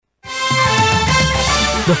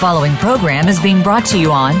The following program is being brought to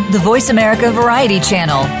you on the Voice America Variety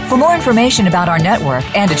Channel. For more information about our network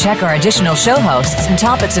and to check our additional show hosts and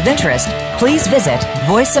topics of interest, please visit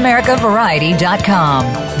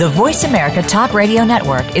voiceamericavariety.com. The Voice America Talk Radio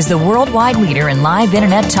Network is the worldwide leader in live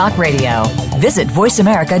Internet talk radio. Visit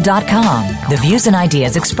voiceamerica.com. The views and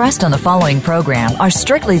ideas expressed on the following program are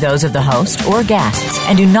strictly those of the host or guests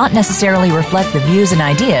and do not necessarily reflect the views and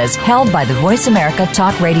ideas held by the Voice America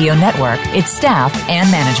Talk Radio Network, its staff, and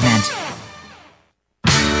management.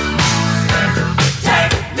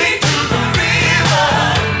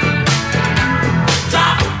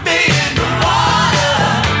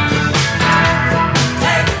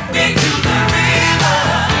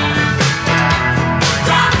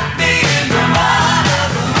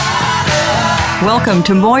 Welcome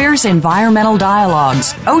to Moyer's Environmental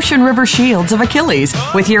Dialogues, Ocean River Shields of Achilles,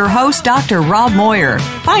 with your host, Dr. Rob Moyer.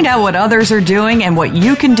 Find out what others are doing and what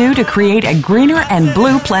you can do to create a greener and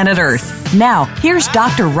blue planet Earth. Now, here's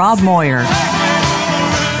Dr. Rob Moyer.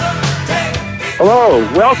 Hello,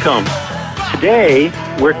 welcome. Today,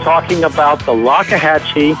 we're talking about the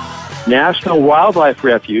Lockahachie National Wildlife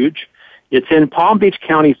Refuge. It's in Palm Beach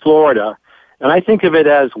County, Florida. And I think of it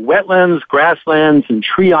as wetlands, grasslands, and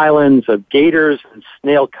tree islands of gators and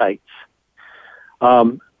snail kites.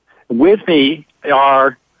 With me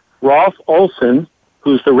are Rolf Olson,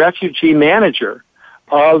 who's the refugee manager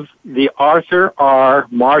of the Arthur R.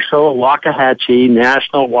 Marshall Lockahachie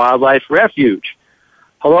National Wildlife Refuge.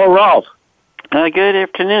 Hello, Rolf. Good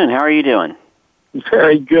afternoon. How are you doing?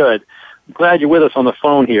 Very good. I'm glad you're with us on the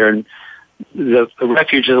phone here. And the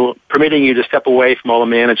refuge is permitting you to step away from all the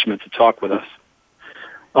management to talk with us.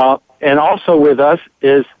 And also with us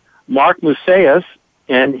is Mark Musaeus,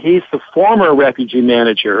 and he's the former refugee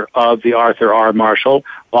manager of the Arthur R. Marshall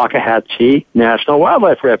Lockahachie National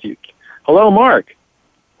Wildlife Refuge. Hello, Mark.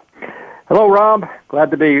 Hello, Rob. Glad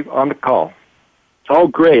to be on the call. Oh,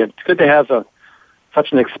 great. It's good to have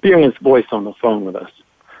such an experienced voice on the phone with us.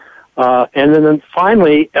 And then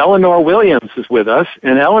finally, Eleanor Williams is with us,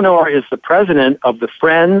 and Eleanor is the president of the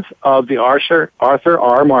Friends of the Arthur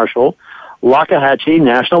R. Marshall Lockahachie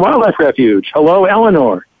National Wildlife Refuge. Hello,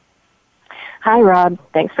 Eleanor. Hi, Rob.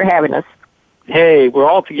 Thanks for having us. Hey, we're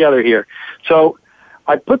all together here. So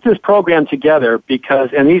I put this program together because,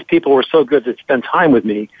 and these people were so good to spend time with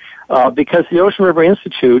me, because the Ocean River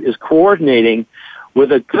Institute is coordinating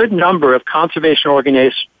with a good number of conservation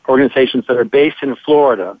organizations that are based in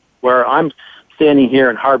Florida, where I'm standing here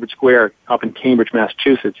in Harvard Square up in Cambridge,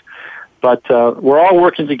 Massachusetts. But we're all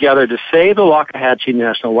working together to save the Lockahachie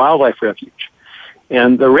National Wildlife Refuge.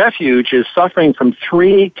 And the refuge is suffering from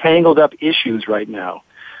three tangled up issues right now.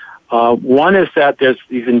 One is that there's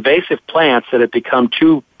these invasive plants that have become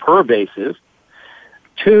too pervasive.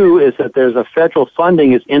 Two is that there's a federal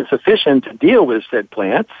funding is insufficient to deal with said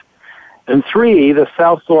plants. And three, the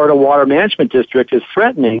South Florida Water Management District is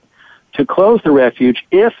threatening to close the refuge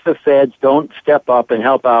if the feds don't step up and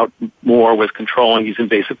help out more with controlling these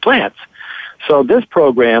invasive plants. So this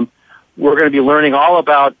program, we're going to be learning all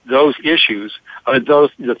about those issues,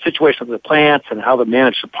 the situation of the plants and how to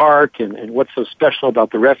manage the park and what's so special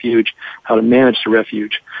about the refuge, how to manage the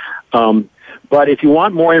refuge. But if you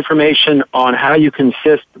want more information on how you can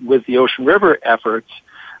assist with the Ocean River efforts,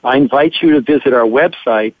 I invite you to visit our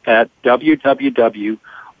website at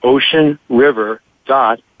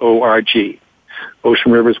www.oceanriver.org.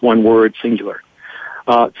 Ocean River is one word, singular.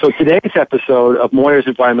 So today's episode of Moyer's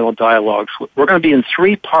Environmental Dialogues, we're going to be in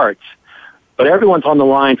three parts, but everyone's on the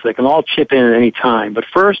line so they can all chip in at any time. But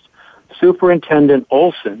first, Superintendent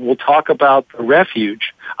Olson will talk about the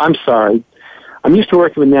refuge. I'm sorry. I'm used to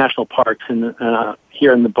working with national parks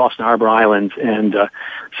here in the Boston Harbor Islands, and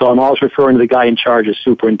so I'm always referring to the guy in charge as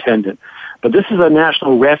superintendent. But this is a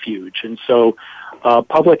national refuge, and so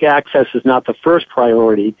public access is not the first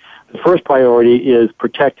priority. The first priority is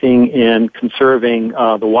protecting and conserving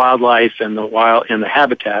the wildlife and the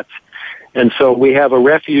habitats. And so we have a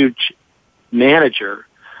refuge manager,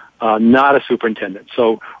 not a superintendent.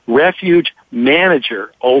 So refuge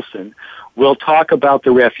manager Olson will talk about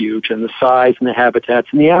the refuge and the size and the habitats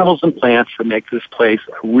and the animals and plants that make this place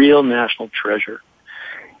a real national treasure.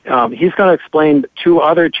 He's going to explain two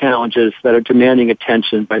other challenges that are demanding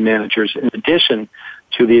attention by managers in addition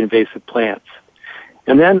to the invasive plants.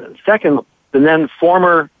 And then second, the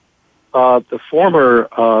former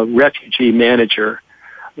refugee manager,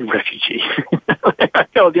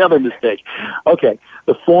 the other mistake. Okay.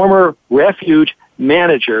 The former refuge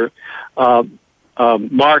manager,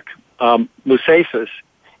 Mark Musaeus,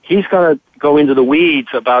 he's going to go into the weeds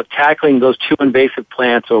about tackling those two invasive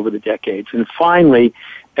plants over the decades. And finally,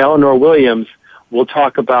 Eleanor Williams we'll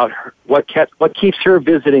talk about what keeps her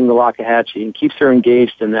visiting the Lokahatchee and keeps her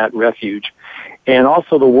engaged in that refuge, and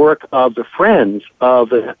also the work of the Friends of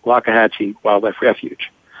the Lokahatchee Wildlife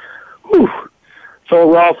Refuge. Whew.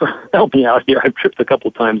 So Ralph, help me out here. I've tripped a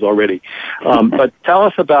couple times already. But tell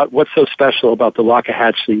us about what's so special about the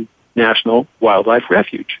Lokahatchee National Wildlife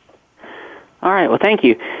Refuge. All right. Well, thank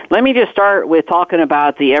you. Let me just start with talking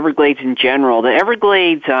about the Everglades in general. The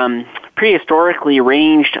Everglades prehistorically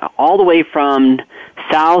ranged all the way from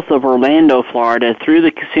south of Orlando, Florida, through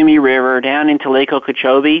the Kissimmee River down into Lake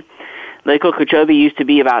Okeechobee. Lake Okeechobee used to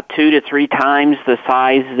be about 2 to 3 times the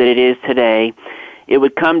size that it is today. It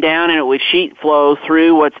would come down and it would sheet flow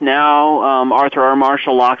through what's now Arthur R.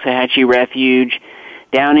 Marshall Loxahatchee Refuge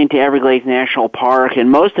down into Everglades National Park,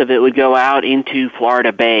 and most of it would go out into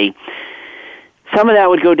Florida Bay. Some of that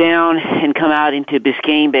would go down and come out into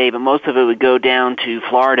Biscayne Bay, but most of it would go down to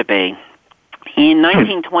Florida Bay. In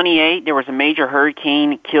 1928, there was a major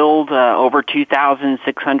hurricane, killed over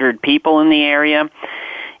 2,600 people in the area.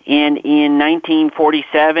 And in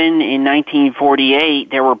 1947 and 1948,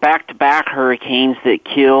 there were back-to-back hurricanes that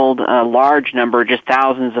killed a large number, just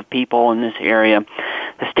thousands of people in this area.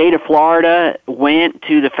 The state of Florida went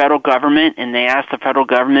to the federal government, and they asked the federal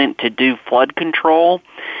government to do flood control.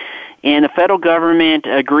 And the federal government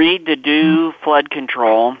agreed to do flood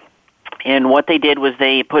control. And what they did was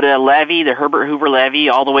they put a levee, the Herbert Hoover levee,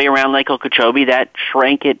 all the way around Lake Okeechobee. That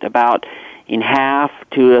shrank it about in half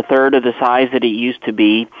to a third of the size that it used to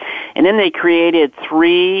be. And then they created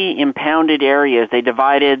 3 impounded areas. They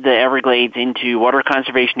divided the Everglades into Water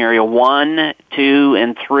Conservation Area 1, 2,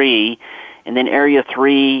 and 3, and then Area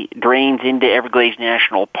 3 drains into Everglades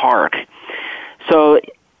National Park. So,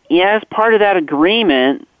 as part of that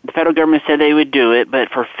agreement, the federal government said they would do it, but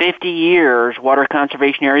for 50 years, Water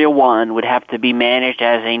Conservation Area 1 would have to be managed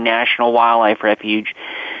as a national wildlife refuge,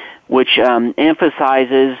 which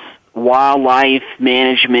emphasizes wildlife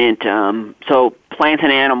management, so plants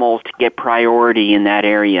and animals to get priority in that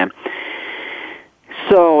area.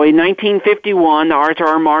 So in 1951, the Arthur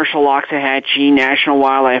R. Marshall Loxahatchee National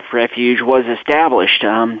Wildlife Refuge was established.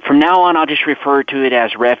 From now on, I'll just refer to it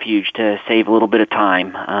as Refuge to save a little bit of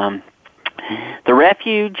time. The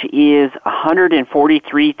refuge is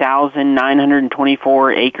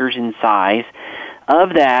 143,924 acres in size.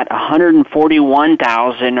 Of that,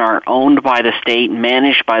 141,000 are owned by the state and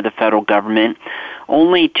managed by the federal government.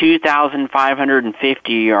 Only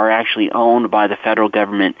 2,550 are actually owned by the federal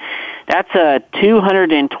government. That's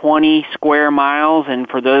 220 square miles, and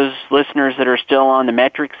for those listeners that are still on the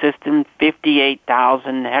metric system,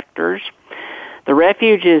 58,000 hectares. The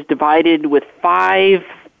refuge is divided with 5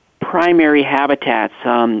 primary habitats.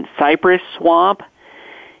 Cypress swamp,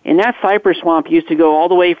 and that cypress swamp used to go all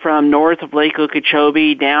the way from north of Lake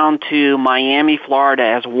Okeechobee down to Miami, Florida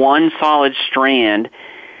as one solid strand.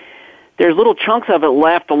 There's little chunks of it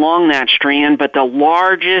left along that strand, but the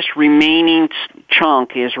largest remaining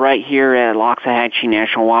chunk is right here at Loxahatchee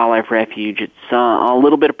National Wildlife Refuge. It's a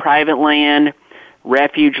little bit of private land,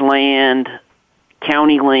 refuge land,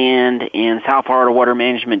 county land, and South Florida Water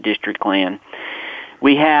Management District land.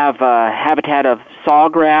 We have a habitat of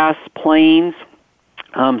sawgrass plains.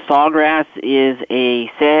 Sawgrass is a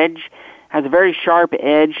sedge, has a very sharp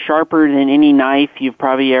edge, sharper than any knife you've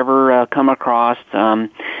probably ever come across. So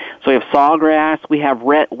we have sawgrass. We have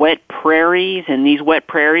wet prairies, and these wet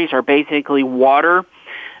prairies are basically water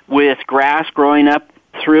with grass growing up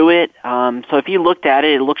through it. So if you looked at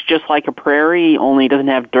it, it looks just like a prairie, only it doesn't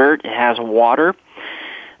have dirt. It has water.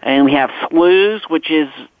 And we have sloughs, which is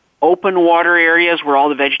open water areas where all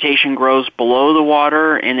the vegetation grows below the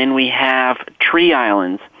water, and then we have tree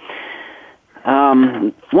islands.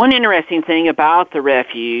 One interesting thing about the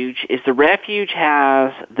refuge is the refuge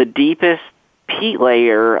has the deepest peat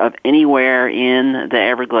layer of anywhere in the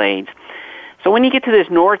Everglades. So when you get to this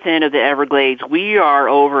north end of the Everglades, we are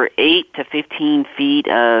over 8 to 15 feet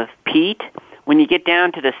of peat. When you get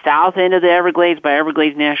down to the south end of the Everglades by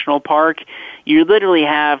Everglades National Park, you literally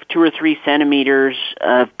have 2 or 3 centimeters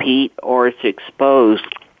of peat, or it's exposed.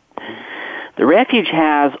 The refuge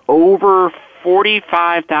has over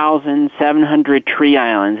 45,700 tree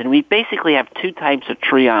islands, and we basically have 2 types of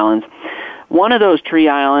tree islands. One of those tree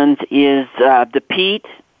islands is the peat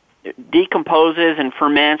decomposes and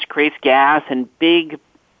ferments, creates gas, and big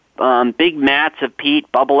mats of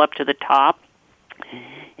peat bubble up to the top.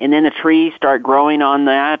 And then the trees start growing on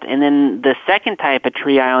that. And then the second type of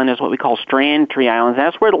tree island is what we call strand tree islands.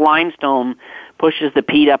 That's where the limestone pushes the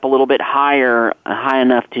peat up a little bit higher, high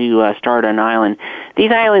enough to start an island.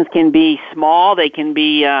 These islands can be small. They can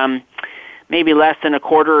be maybe less than a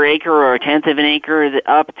quarter acre or a tenth of an acre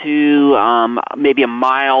up to maybe a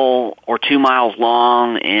mile or 2 miles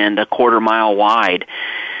long and a quarter mile wide.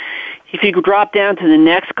 If you drop down to the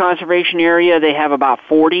next conservation area, they have about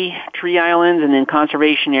 40 tree islands, and then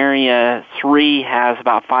conservation area 3 has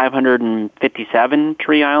about 557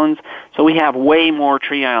 tree islands. So we have way more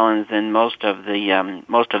tree islands than most of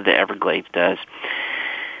the Everglades does.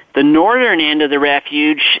 The northern end of the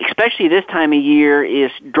refuge, especially this time of year,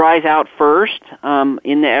 dries out first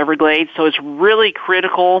in the Everglades, so it's really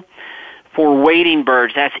critical for wading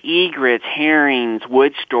birds. That's egrets, herrings,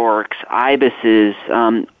 wood storks, ibises,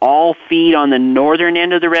 all feed on the northern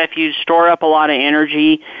end of the refuge, store up a lot of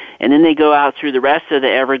energy, and then they go out through the rest of the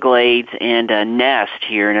Everglades and nest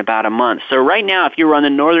here in about a month. So right now, if you were on the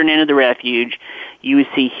northern end of the refuge, you would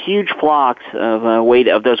see huge flocks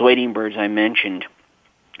of those wading birds I mentioned.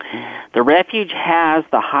 The refuge has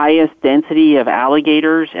the highest density of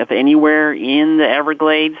alligators of anywhere in the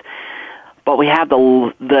Everglades, but we have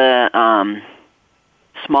the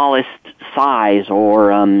smallest size, or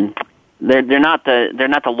they're not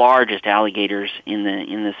the largest alligators in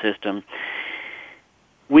the system.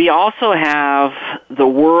 We also have the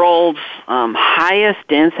world's highest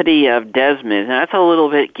density of desmids. Now, that's a little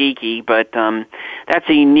bit geeky, but that's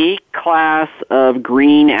a unique class of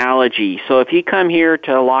green algae. So if you come here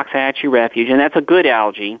to Loxahatchee Refuge, and that's a good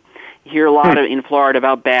algae, you hear a lot in Florida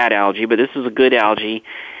about bad algae, but this is a good algae.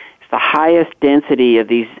 The highest density of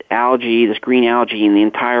these algae, this green algae, in the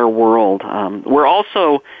entire world. We're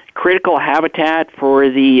also critical habitat for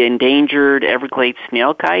the endangered Everglades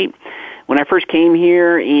snail kite. When I first came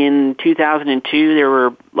here in 2002, there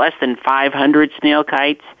were less than 500 snail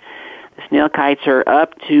kites. The snail kites are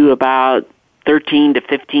up to about 1,300 to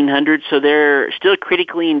 1,500, so they're still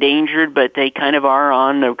critically endangered, but they kind of are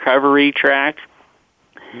on the recovery track.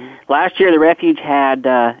 Last year, the refuge had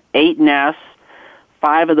 8 nests.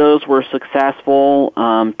 5 of those were successful.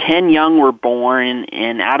 10 young were born,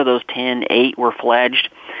 and out of those 10, 8 were fledged.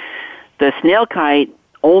 The snail kite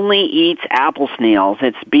only eats apple snails.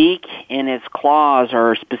 Its beak and its claws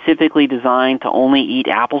are specifically designed to only eat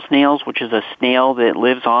apple snails, which is a snail that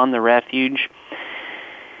lives on the refuge.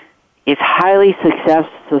 It's highly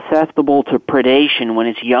susceptible to predation when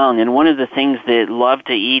it's young, and one of the things that love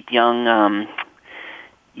to eat young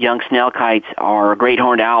snail kites are great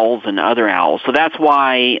horned owls and other owls. So that's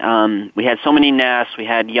why we had so many nests. We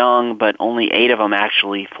had young, but only 8 of them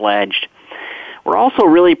actually fledged. We're also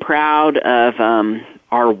really proud of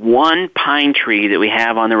our one pine tree that we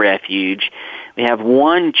have on the refuge. We have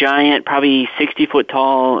one giant, probably 60-foot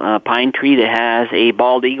tall pine tree that has a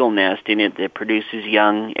bald eagle nest in it that produces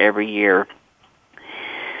young every year.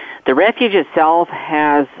 The refuge itself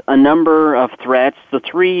has a number of threats. The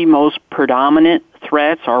 3 most predominant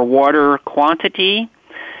threats are water quantity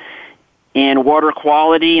and water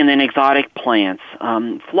quality, and then exotic plants.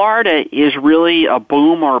 Florida is really a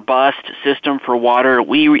boom or bust system for water.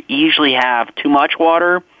 We usually have too much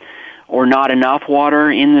water or not enough water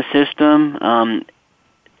in the system.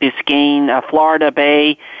 Florida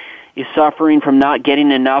Bay is suffering from not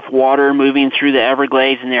getting enough water moving through the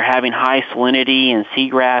Everglades, and they're having high salinity and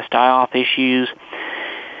seagrass die-off issues.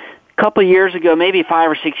 A couple of years ago, maybe 5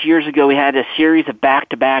 or 6 years ago, we had a series of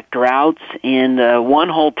back-to-back droughts, and one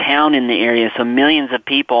whole town in the area, so millions of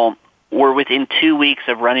people, were within 2 weeks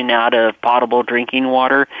of running out of potable drinking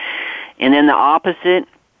water. And then the opposite,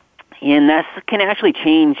 and that can actually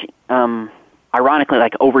change, ironically,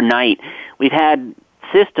 like overnight. We've had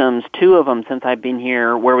systems, 2 of them since I've been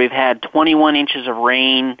here, where we've had 21 inches of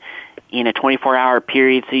rain in a 24-hour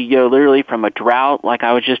period. So you go literally from a drought, like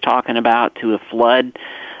I was just talking about, to a flood,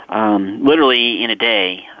 literally in a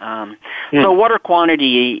day. So water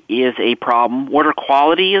quantity is a problem. Water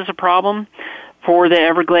quality is a problem for the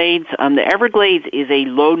Everglades. The Everglades is a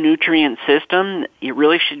low-nutrient system. It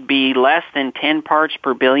really should be less than 10 parts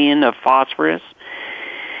per billion of phosphorus.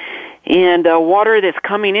 And water that's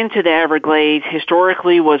coming into the Everglades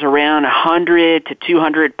historically was around 100 to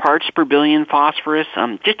 200 parts per billion phosphorus.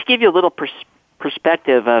 Just to give you a little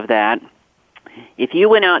perspective of that, if you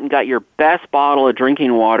went out and got your best bottle of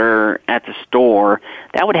drinking water at the store,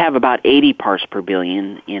 that would have about 80 parts per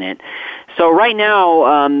billion in it. So right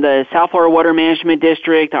now, the South Florida Water Management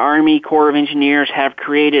District, the Army Corps of Engineers have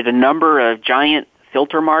created a number of giant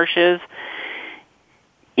filter marshes.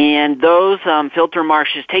 And those filter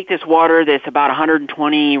marshes take this water that's about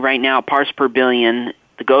 120 right now parts per billion,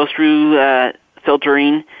 that goes through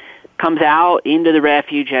filtering, comes out into the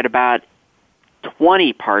refuge at about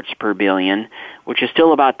 20 parts per billion, which is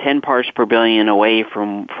still about 10 parts per billion away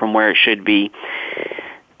from where it should be.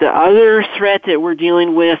 The other threat that we're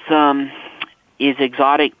dealing with is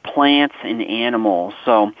exotic plants and animals.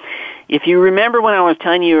 So if you remember when I was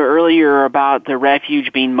telling you earlier about the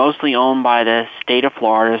refuge being mostly owned by the state of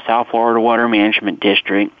Florida, South Florida Water Management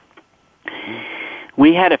District,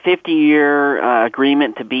 we had a 50-year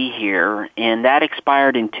agreement to be here, and that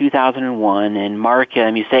expired in 2001, and Mark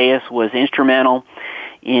Musaeus was instrumental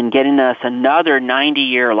in getting us another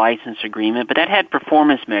 90-year license agreement, but that had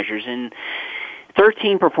performance measures, and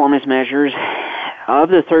 13 performance measures. Of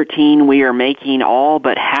the 13, we are making all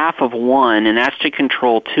but half of one, and that's to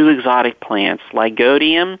control two exotic plants,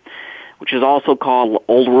 Lygodium, which is also called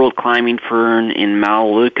Old World Climbing Fern in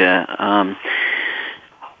Melaleuca.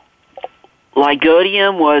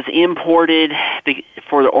 Lygodium was imported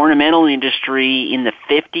for the ornamental industry in the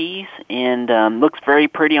 50s and looks very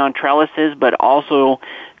pretty on trellises, but also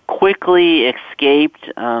quickly escaped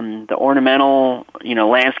the ornamental,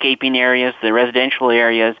 landscaping areas, the residential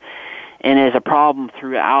areas, and is a problem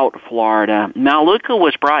throughout Florida. Melaleuca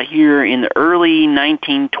was brought here in the early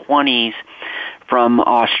 1920s from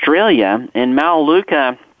Australia, and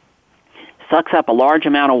Melaleuca sucks up a large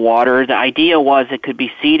amount of water. The idea was it could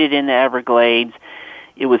be seeded in the Everglades.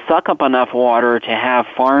 It would suck up enough water to have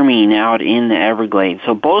farming out in the Everglades.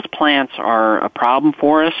 So both plants are a problem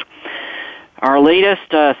for us. Our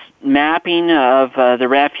latest mapping of the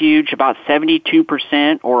refuge, about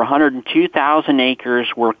 72% or 102,000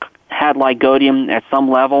 acres had Lygodium at some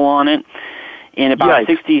level on it. And about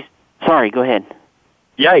 60... Sorry, go ahead.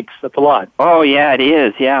 Yikes, that's a lot. Oh, yeah, it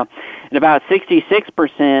is, yeah. And about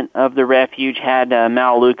 66% of the refuge had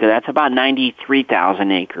Melaleuca. That's about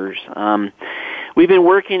 93,000 acres. We've been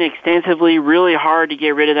working extensively, really hard to get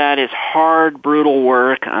rid of that. It's hard, brutal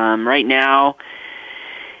work. Right now,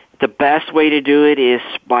 the best way to do it is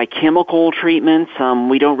by chemical treatments.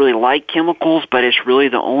 We don't really like chemicals, but it's really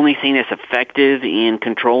the only thing that's effective in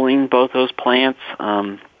controlling both those plants.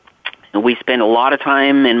 And we spend a lot of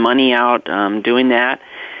time and money out doing that.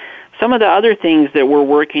 Some of the other things that we're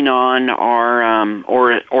working on are,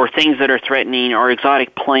 or things that are threatening, are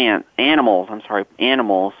exotic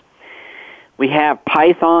animals. We have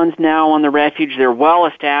pythons now on the refuge. They're well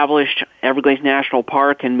established, Everglades National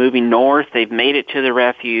Park, and moving north. They've made it to the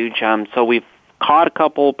refuge. So we've caught a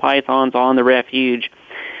couple pythons on the refuge.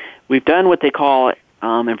 We've done what they call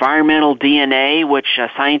environmental DNA, which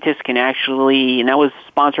scientists can actually, and that was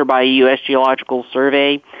sponsored by U.S. Geological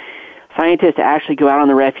Survey. Scientists actually go out on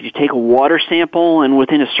the refuge, take a water sample, and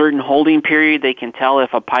within a certain holding period, they can tell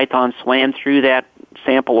if a python swam through that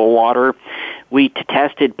sample of water. We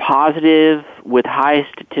tested positive with high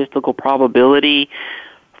statistical probability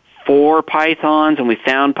for pythons, and we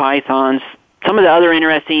found pythons. Some of the other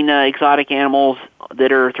interesting exotic animals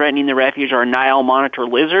that are threatening the refuge are Nile monitor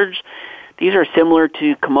lizards. These are similar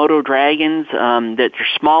to Komodo dragons, that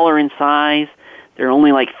are smaller in size. They're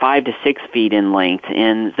only like 5 to 6 feet in length,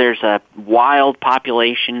 and there's a wild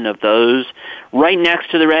population of those right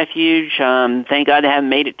next to the refuge. Thank God they haven't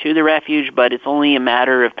made it to the refuge, but it's only a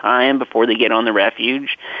matter of time before they get on the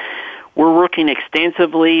refuge. We're working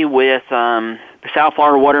extensively with the South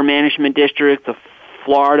Florida Water Management District, the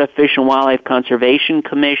Florida Fish and Wildlife Conservation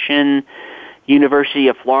Commission, University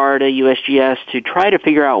of Florida, USGS, to try to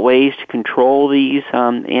figure out ways to control these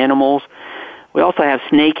animals. We also have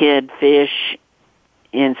snakehead fish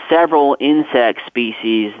and several insect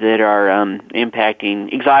species that are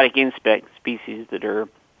impacting, exotic insect species that are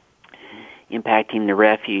impacting the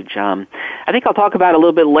refuge. I think I'll talk about it a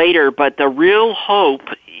little bit later, but the real hope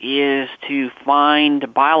is to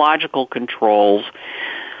find biological controls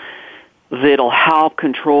that'll help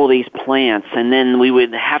control these plants, and then we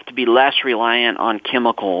would have to be less reliant on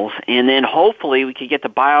chemicals. And then hopefully we could get the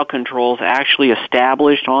biocontrols actually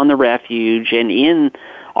established on the refuge and in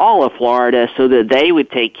all of Florida so that they would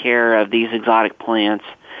take care of these exotic plants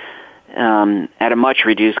at a much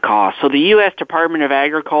reduced cost. So the U.S. Department of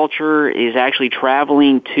Agriculture is actually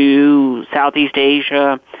traveling to Southeast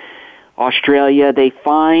Asia, Australia. They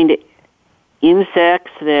find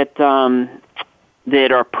insects that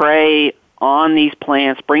are prey on these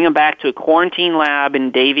plants, bring them back to a quarantine lab in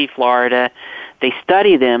Davie, Florida. They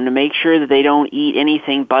study them to make sure that they don't eat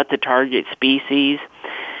anything but the target species.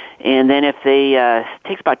 And then if they, it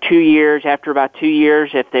takes about 2 years, after about 2 years,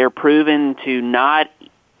 if they're proven to not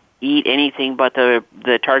eat anything but the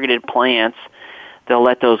targeted plants, they'll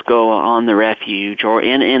let those go on the refuge or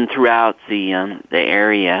in throughout the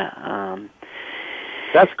area.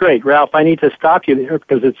 That's great, Ralph. I need to stop you there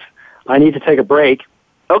because I need to take a break.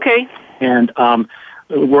 Okay. And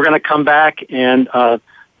we're going to come back and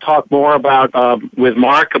talk more about with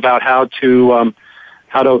Mark about how to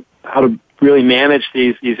really manage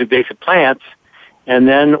these invasive plants. and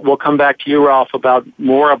then we'll come back to you, Ralph, about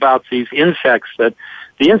more about these insects. That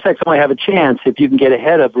the insects only have a chance if you can get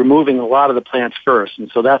ahead of removing a lot of the plants first, and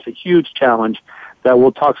so that's a huge challenge that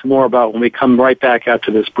we'll talk some more about when we come right back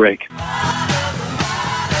after this break.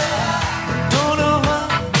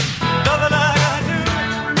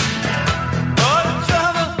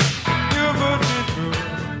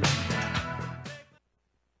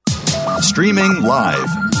 Streaming live,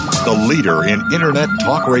 the leader in Internet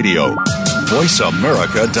talk radio,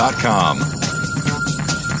 VoiceAmerica.com.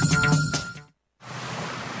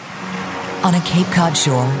 On a Cape Cod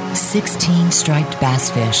shore, 16 striped bass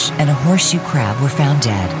fish and a horseshoe crab were found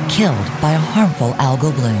dead, killed by a harmful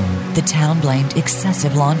algal bloom. The town blamed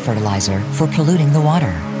excessive lawn fertilizer for polluting the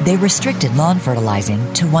water. They restricted lawn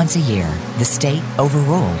fertilizing to once a year. The state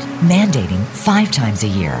overruled, mandating 5 times a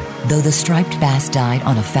year. Though the striped bass died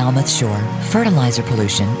on a Falmouth shore, fertilizer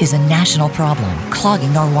pollution is a national problem,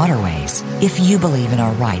 clogging our waterways. If you believe in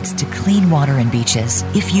our rights to clean water and beaches,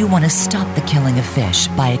 if you want to stop the killing of fish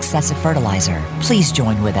by excessive fertilizer, please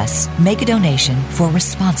join with us. Make a donation for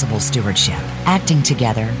responsible stewardship. Acting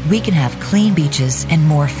together, we can have clean beaches and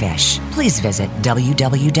more fish. Please visit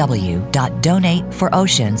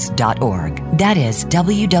www.donateforoceans.org. That is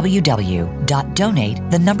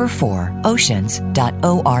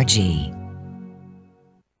www.donate4oceans.org.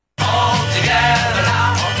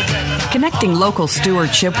 Connecting local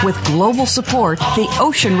stewardship with global support, the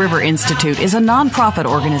Ocean River Institute is a nonprofit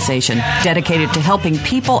organization dedicated to helping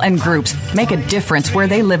people and groups make a difference where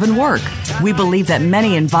they live and work. We believe that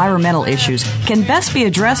many environmental issues can best be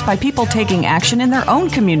addressed by people taking action in their own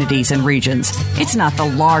communities and regions. It's not the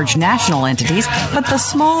large national entities, but the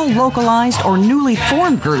small, localized, or newly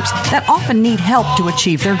formed groups that often need help to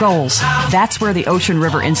achieve their goals. That's where the Ocean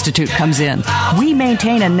River Institute comes in. We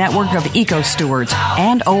maintain a network of eco-stewards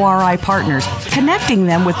and ORI partners, connecting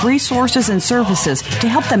them with resources and services to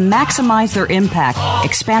help them maximize their impact,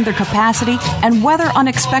 expand their capacity, and weather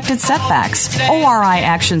unexpected setbacks. ORI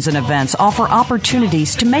actions and events offer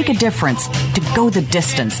opportunities to make a difference, to go the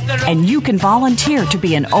distance, and you can volunteer to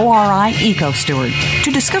be an ORI eco-steward.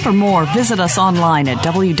 To discover more, visit us online at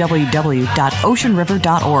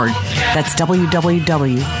www.oceanriver.org. That's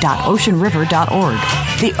www.oceanriver.org.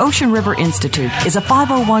 The Ocean River Institute is a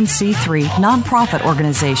 501c3 nonprofit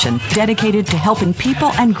organization dedicated to helping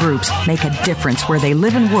people and groups make a difference where they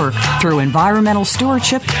live and work through environmental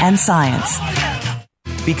stewardship and science.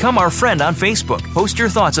 Become our friend on Facebook. Post your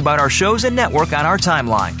thoughts about our shows and network on our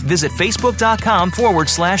timeline. Visit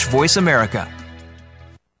Facebook.com/Voice America.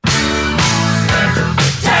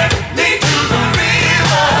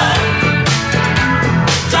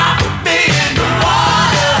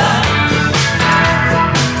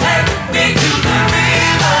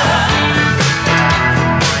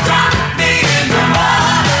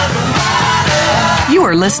 You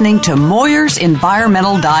are listening to Moyer's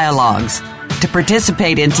Environmental Dialogues. To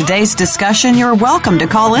participate in today's discussion, you're welcome to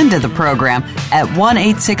call into the program at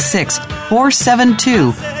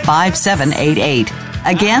 1-866-472-5788.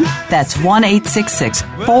 Again, that's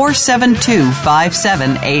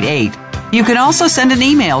 1-866-472-5788. You can also send an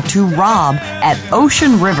email to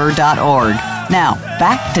rob@oceanriver.org. Now,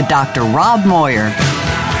 back to Dr. Rob Moyer.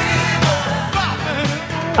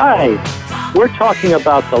 Hi. We're talking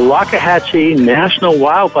about the Lokahatchee National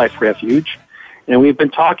Wildlife Refuge, and we've been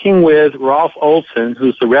talking with Ralph Olson,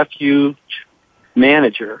 who's the refuge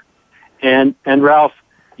manager. And Ralph,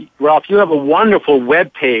 you have a wonderful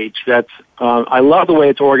web page that's, I love the way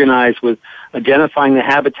it's organized with identifying the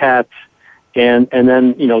habitats and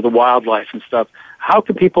then, the wildlife and stuff. How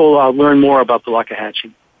can people learn more about the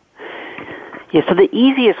Lokahatchee? Yeah, so the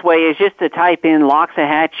easiest way is just to type in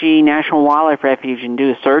Lokahatchee National Wildlife Refuge and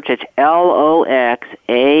do a search. It's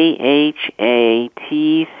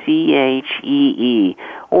LOXAHATCHEE.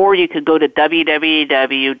 Or you could go to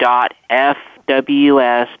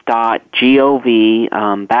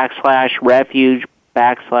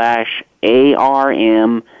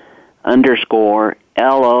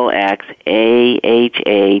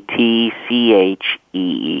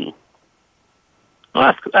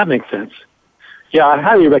Well, that makes sense. Yeah, I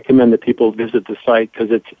highly recommend that people visit the site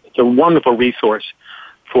because it's a wonderful resource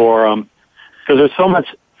for because there's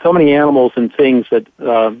so many animals and things that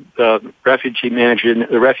the refuge manager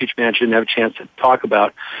didn't have a chance to talk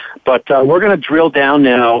about. But we're going to drill down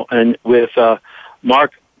now and with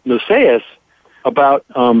Mark Luceus about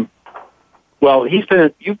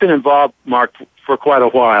you've been involved, Mark, for quite a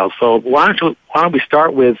while. So why don't we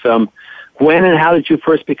start with when and how did you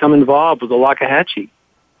first become involved with the Lokahatchee?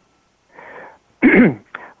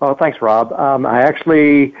 Well, thanks, Rob. I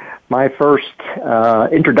actually My first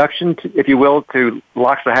introduction, if you will, to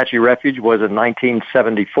Loxahatchee Refuge was in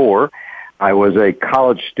 1974. I was a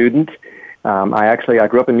college student. I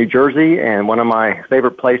grew up in New Jersey, and one of my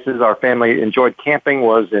favorite places our family enjoyed camping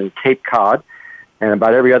was in Cape Cod. And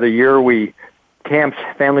about every other year,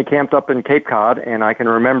 family camped up in Cape Cod, and I can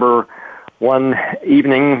remember one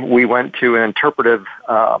evening we went to an interpretive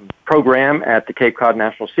program at the Cape Cod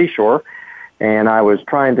National Seashore, and I was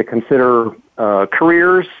trying to consider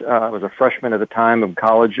careers. I was a freshman at the time of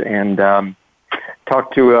college, and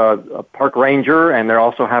talked to a park ranger, and there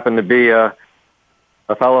also happened to be a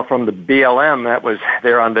fellow from the BLM that was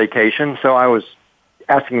there on vacation. So I was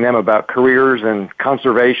asking them about careers and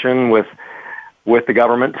conservation with the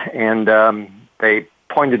government, and they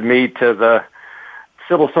pointed me to the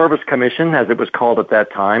Civil Service Commission, as it was called at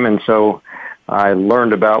that time, and so I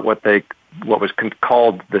learned about what was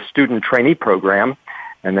called the Student Trainee Program,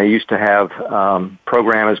 and they used to have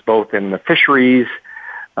programs both in the fisheries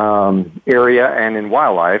area and in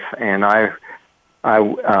wildlife, and I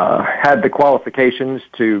had the qualifications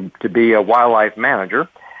to be a wildlife manager,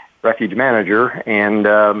 refuge manager, and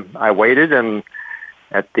I waited, and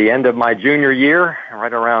at the end of my junior year,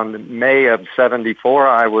 right around May of 74,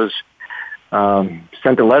 I was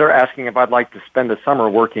sent a letter asking if I'd like to spend the summer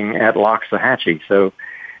working at Loxahatchee. So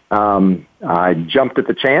I jumped at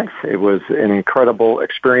the chance. It was an incredible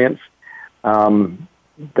experience.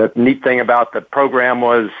 The neat thing about the program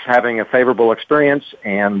was having a favorable experience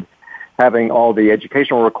and having all the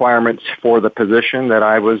educational requirements for the position that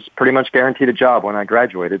I was pretty much guaranteed a job when I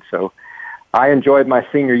graduated. So I enjoyed my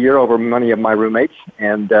senior year over many of my roommates,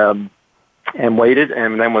 and waited,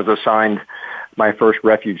 and then was assigned my first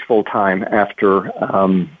refuge full time after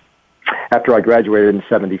I graduated in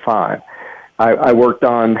 '75. I worked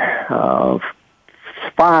on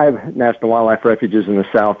 5 national wildlife refuges in the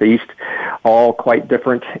southeast, all quite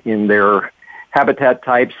different in their habitat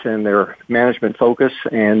types and their management focus,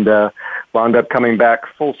 and wound up coming back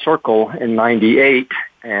full circle in '98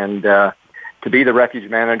 and to be the refuge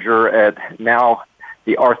manager at now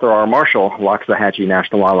the Arthur R. Marshall Loxahatchee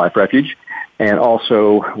National Wildlife Refuge. And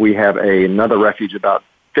also we have another refuge about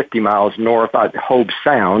 50 miles north at Hobe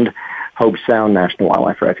Sound National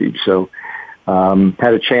Wildlife Refuge. So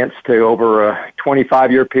had a chance to, over a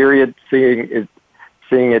 25-year period, seeing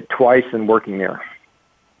it twice and working there.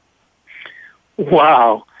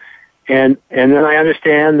 Wow. And then I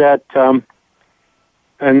understand that,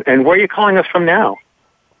 and where are you calling us from now?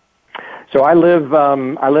 So I live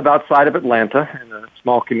outside of Atlanta in a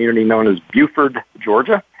small community known as Buford,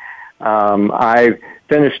 Georgia. I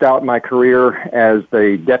finished out my career as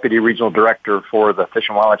the Deputy Regional Director for the Fish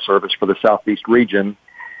and Wildlife Service for the Southeast region,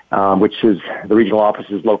 which is the regional office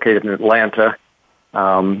is located in Atlanta.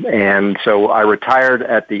 And so I retired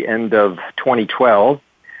at the end of 2012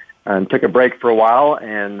 and took a break for a while,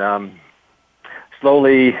 and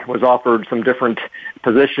slowly was offered some different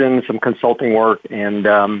positions, some consulting work, and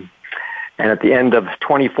at the end of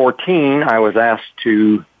 2014, I was asked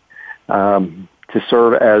to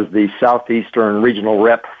serve as the Southeastern Regional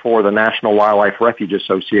Rep for the National Wildlife Refuge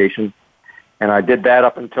Association. And I did that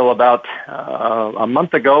up until about a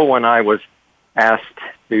month ago, when I was asked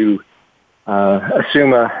to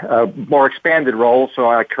assume a more expanded role. So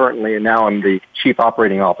I currently now am the Chief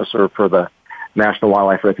Operating Officer for the National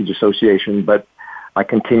Wildlife Refuge Association, but I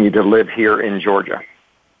continue to live here in Georgia.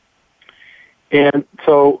 And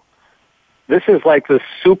so this is like the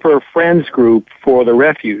super friends group for the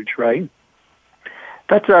refuge, right?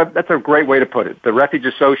 That's a great way to put it. The Refuge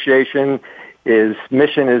Association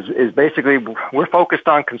mission is basically, we're focused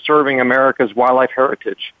on conserving America's wildlife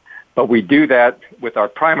heritage, but we do that with our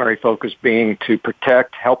primary focus being to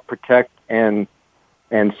help protect, and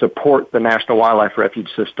support the National Wildlife Refuge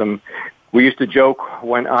System. We used to joke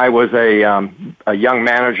when I was a young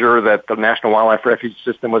manager that the National Wildlife Refuge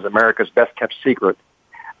System was America's best kept secret.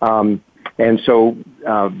 And so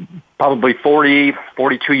probably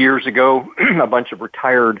 42 years ago, a bunch of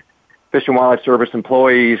retired Fish and Wildlife Service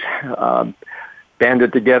employees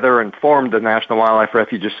banded together and formed the National Wildlife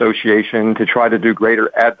Refuge Association to try to do greater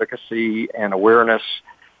advocacy and awareness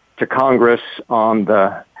to Congress on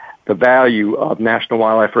the value of national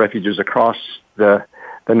wildlife refuges across the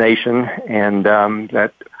nation. And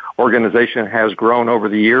that organization has grown over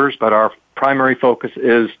the years, but our primary focus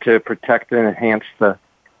is to protect and enhance the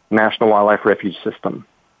National Wildlife Refuge System.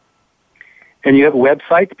 And you have a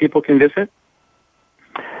website that people can visit?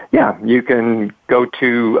 Yeah, you can go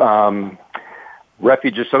to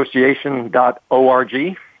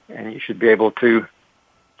refugeassociation.org, and you should be able to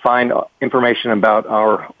find information about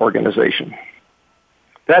our organization.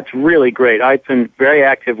 That's really great. I've been very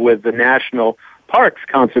active with the National Parks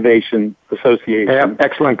Conservation Association. Yeah,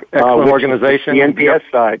 excellent organization. The NPS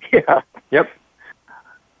side, yeah. Yep.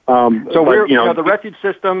 So the refuge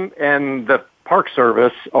system and the Park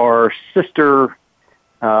Service are sister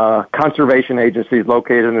conservation agencies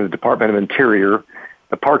located in the Department of Interior.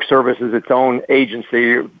 The Park Service is its own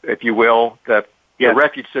agency, if you will. The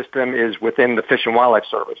refuge system is within the Fish and Wildlife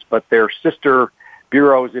Service, but they're sister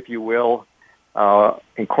bureaus, if you will,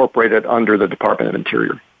 incorporated under the Department of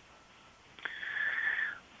Interior.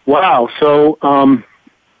 Wow. So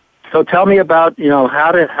tell me about,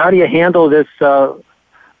 how do you handle this,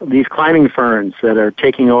 these climbing ferns that are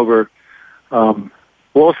taking over, what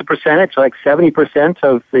was the percentage? Like 70%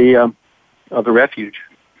 of the refuge?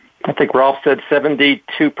 I think Rolf said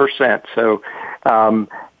 72%. So,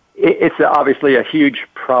 it's obviously a huge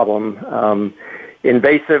problem.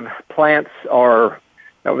 Invasive plants I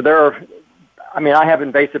have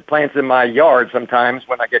invasive plants in my yard sometimes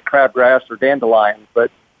when I get crabgrass or dandelions,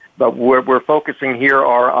 but we're focusing here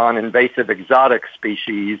are on invasive exotic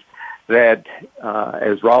species that,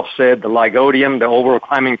 as Rolf said, the Lygodium, the old world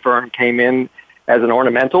climbing fern, came in as an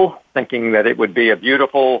ornamental, thinking that it would be a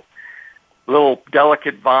beautiful little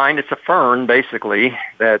delicate vine. It's a fern, basically,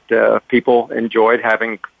 that people enjoyed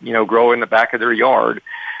having, grow in the back of their yard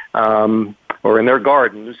or in their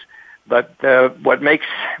gardens. But what makes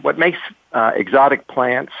exotic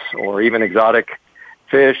plants or even exotic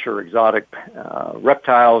fish or exotic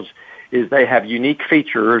reptiles is they have unique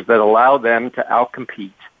features that allow them to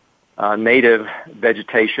outcompete native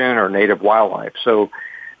vegetation or native wildlife. So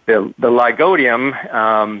the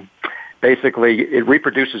Lygodium, basically, it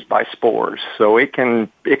reproduces by spores. So it can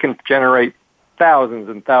generate thousands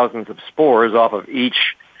and thousands of spores off of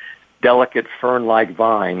each delicate fern-like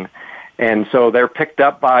vine. And so they're picked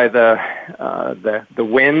up by the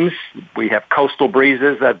winds. We have coastal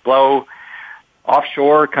breezes that blow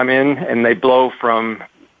offshore, come in, and they blow from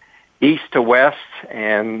east to west,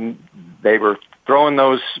 and they were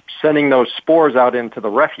sending those spores out into the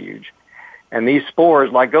refuge. And these spores,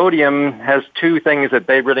 Lygodium has two things that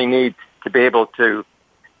they really need to be able to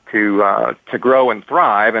grow and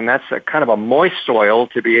thrive, and that's a kind of a moist soil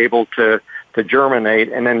to be able to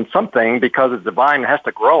germinate, and then something, because it's a vine, has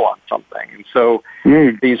to grow on something. And so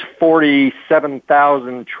these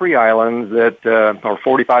 47,000 tree islands or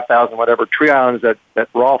 45,000 whatever tree islands that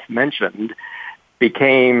Rolf mentioned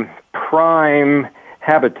became prime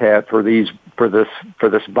habitat for this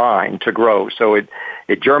vine to grow. So it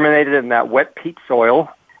germinated in that wet peat soil,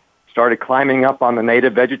 started climbing up on the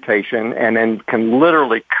native vegetation, and then can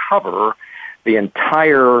literally cover the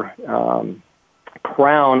entire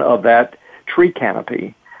crown of that tree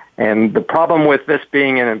canopy. And the problem with this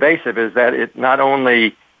being an invasive is that it not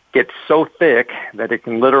only gets so thick that it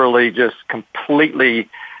can literally just completely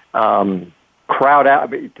crowd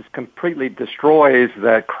out, it just completely destroys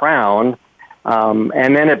that crown,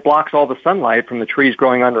 and then it blocks all the sunlight from the trees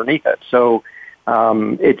growing underneath it. So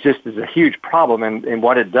it just is a huge problem in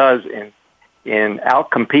what it does in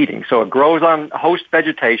outcompeting. So it grows on host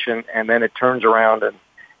vegetation, and then it turns around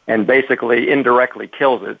and basically indirectly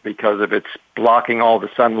kills it because of its blocking all the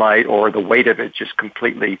sunlight, or the weight of it just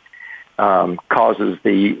completely causes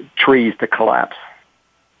the trees to collapse.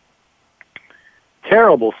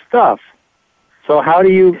 Terrible stuff. So how do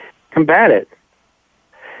you combat it?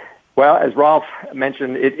 Well, as Rolf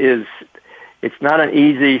mentioned, it's not an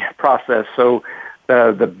easy process. So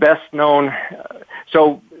the best known,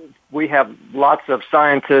 so we have lots of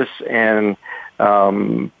scientists and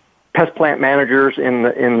pest plant managers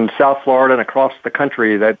in South Florida and across the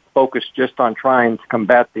country that focus just on trying to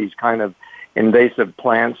combat these kind of invasive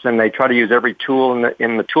plants, and they try to use every tool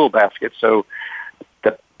in the tool basket. So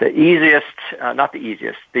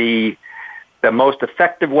the most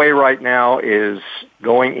effective way right now is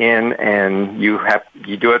going in, and you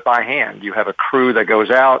do it by hand. You have a crew that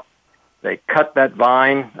goes out, they cut that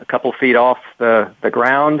vine a couple feet off the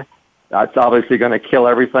ground. That's obviously going to kill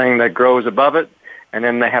everything that grows above it. And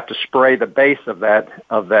then they have to spray the base of that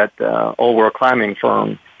old world climbing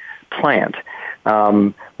fern plant.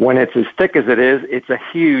 When it's as thick as it is, it's a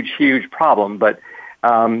huge, huge problem. But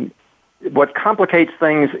what complicates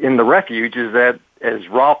things in the refuge is that, as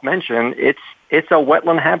Rolf mentioned, it's a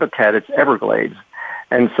wetland habitat. It's Everglades.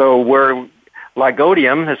 And so where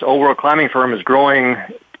Lygodium, this old world climbing fern, is growing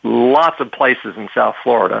lots of places in South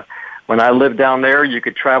Florida. When I lived down there, you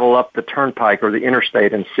could travel up the turnpike or the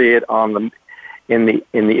interstate and see it in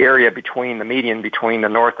the area between the median between the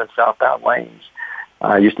north and southbound lanes.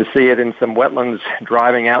 I used to see it in some wetlands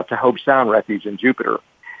driving out to Hobe Sound Refuge in Jupiter.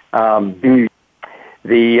 But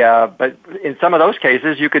in some of those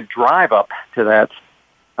cases, you could drive up to that,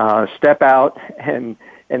 step out, and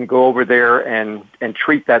and go over there and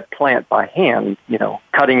treat that plant by hand,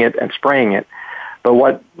 cutting it and spraying it. But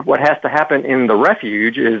what has to happen in the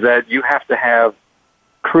refuge is that you have to have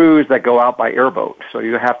crews that go out by airboat. So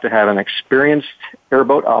you have to have an experienced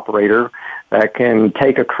airboat operator that can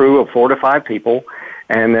take a crew of 4 to 5 people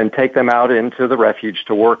and then take them out into the refuge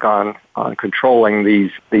to work on controlling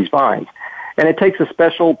these vines. And it takes a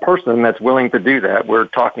special person that's willing to do that. We're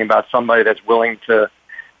talking about somebody that's willing to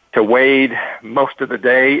wade most of the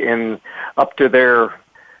day in up to their,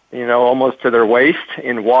 almost to their waist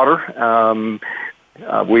in water.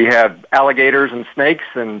 We have alligators and snakes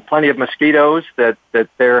and plenty of mosquitoes that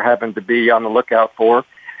they're having to be on the lookout for.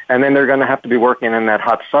 And then they're going to have to be working in that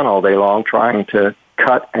hot sun all day long trying to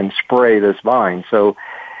cut and spray this vine. So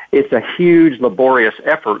it's a huge, laborious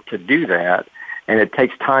effort to do that, and it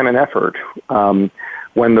takes time and effort.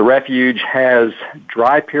 When the refuge has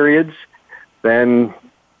dry periods, then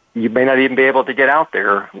you may not even be able to get out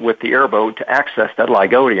there with the airboat to access that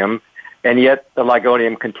Lygodium, and yet the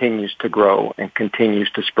Lygodium continues to grow and continues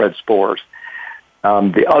to spread spores.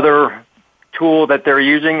 The other tool that they're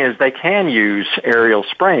using is they can use aerial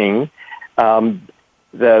spraying.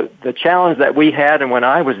 The challenge that we had and when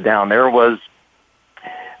I was down there was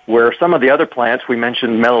where some of the other plants, we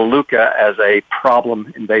mentioned Melaleuca as a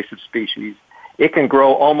problem invasive species, it can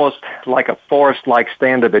grow almost like a forest-like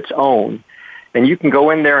stand of its own. And you can go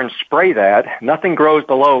in there and spray that. Nothing grows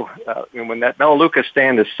below. And when that Melaleuca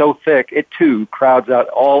stand is so thick, it too crowds out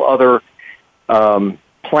all other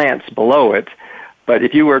plants below it. But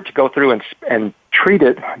if you were to go through and treat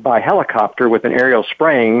it by helicopter with an aerial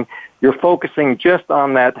spraying, you're focusing just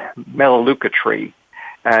on that Melaleuca tree.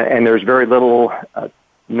 And there's very little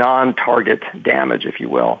non-target damage, if you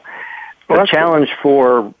will. The challenge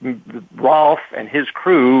for Rolf and his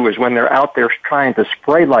crew is when they're out there trying to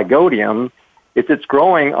spray Lygodium, it's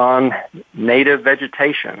growing on native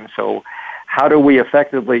vegetation. So how do we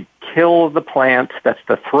effectively kill the plant that's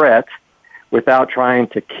the threat without trying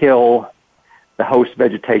to kill the host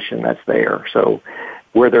vegetation that's there? So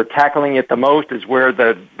where they're tackling it the most is where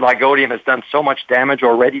the Lygodium has done so much damage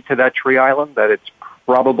already to that tree island that it's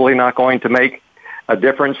probably not going to make a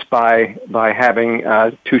difference by having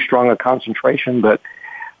too strong a concentration. But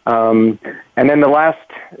and then the last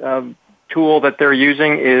tool that they're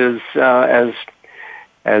using is,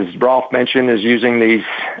 as Rolf mentioned, is using these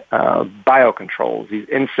biocontrols, these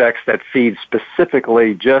insects that feed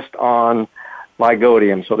specifically just on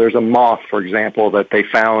Lygodium. So there's a moth, for example, that they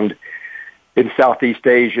found in Southeast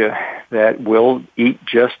Asia that will eat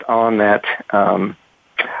just on that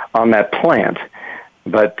plant.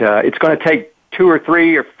 But it's going to take 2 or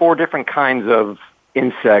 3 or 4 different kinds of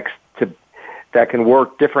insects that can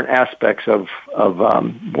work different aspects of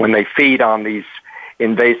when they feed on these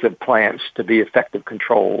invasive plants to be effective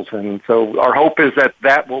controls. And so our hope is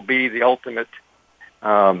that will be the ultimate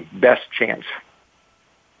best chance.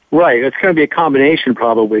 Right. It's going to be a combination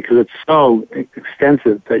probably because it's so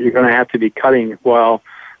extensive that you're going to have to be cutting while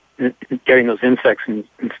getting those insects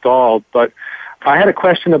installed. But I had a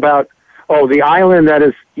question about, the island that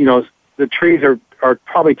is, the trees are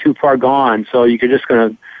probably too far gone, so you're just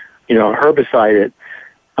going to, herbicide it.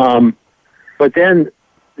 But then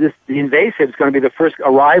the invasive is going to be the first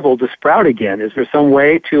arrival to sprout again. Is there some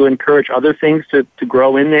way to encourage other things to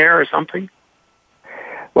grow in there or something?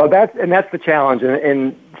 Well, that's the challenge.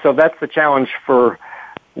 And so that's the challenge for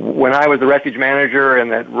when I was the refuge manager and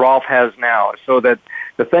that Rolf has now. So that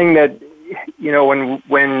the thing that,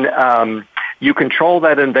 when you control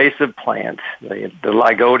that invasive plant, the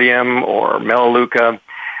Lygodium or Melaleuca,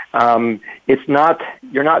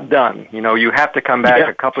 you're not done. You have to come back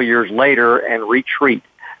a couple years later and retreat.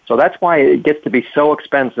 So that's why it gets to be so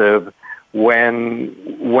expensive when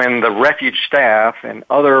the refuge staff and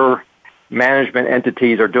other management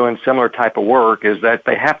entities are doing similar type of work, is that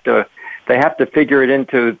they have to figure it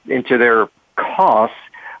into their costs,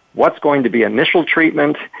 what's going to be initial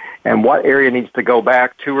treatment and what area needs to go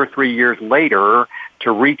back 2 or 3 years later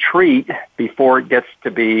to retreat before it gets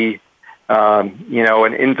to be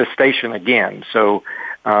an infestation again. So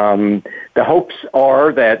the hopes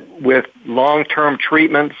are that with long-term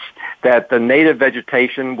treatments that the native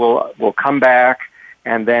vegetation will come back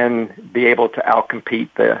and then be able to outcompete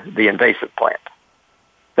the invasive plant.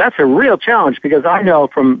 That's a real challenge because I know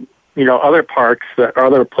from, other parks or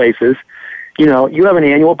other places, you have an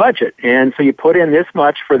annual budget. And so you put in this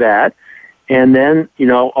much for that. And then,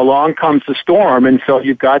 along comes the storm. And so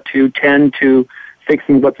you've got to tend to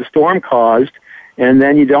fixing what the storm caused. And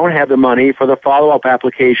then you don't have the money for the follow-up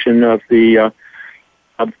application of the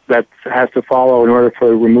that has to follow in order for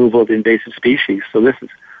the removal of the invasive species. So this is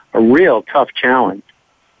a real tough challenge.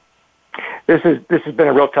 This has been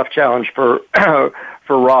a real tough challenge for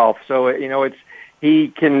for Rolf. So he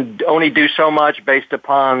can only do so much based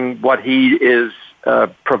upon what he is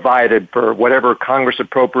provided for whatever Congress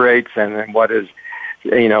appropriates, and then what is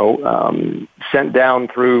sent down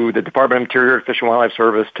through the Department of Interior, Fish and Wildlife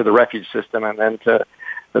Service to the refuge system, and then to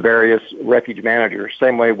the various refuge managers.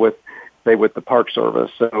 Same way with the Park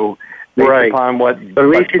Service. So based upon what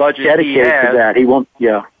budget dedicated he has, to that, he won't.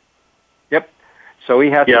 Yeah. Yep. So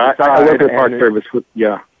he has to decide. I work at the Park Service.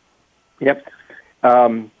 Yep.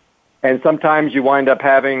 And sometimes you wind up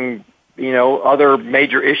having other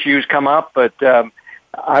major issues come up, but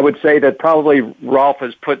I would say that probably Rolf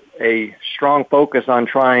has put a strong focus on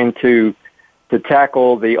trying to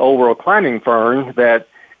tackle the old world climbing fern that,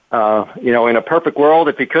 in a perfect world,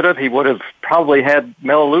 if he could have, he would have probably had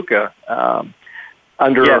Melaleuca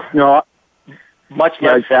under much less, much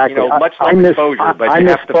less exposure, but you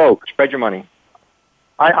have to spread your money.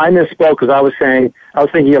 I misspoke because I was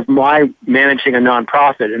thinking of my managing a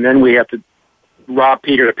nonprofit, and then we have to rob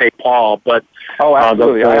Peter to pay Paul. But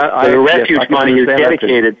absolutely. The refuge money is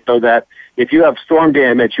dedicated so that if you have storm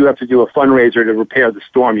damage, you have to do a fundraiser to repair the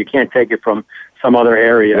storm. You can't take it from some other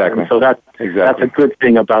area. Exactly. And so that's a good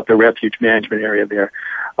thing about the refuge management area there.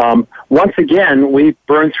 Once again, we've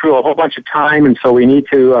burned through a whole bunch of time, and so we need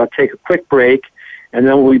to take a quick break, and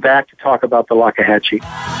then we'll be back to talk about the Lokahatchee.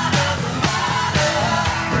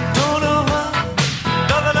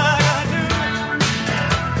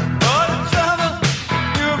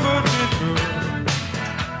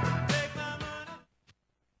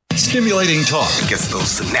 Stimulating talk. It gets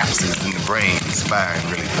those synapses in the brain firing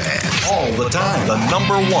really fast. All the time. The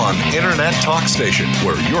 #1 Internet talk station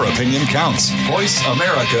where your opinion counts.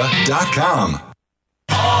 VoiceAmerica.com.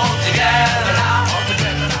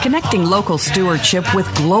 Connecting local stewardship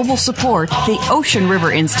with global support, the Ocean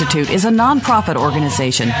River Institute is a nonprofit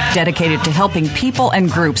organization dedicated to helping people and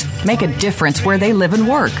groups make a difference where they live and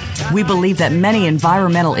work. We believe that many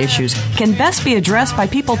environmental issues can best be addressed by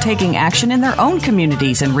people taking action in their own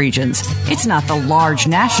communities and regions. It's not the large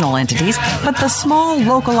national entities, but the small,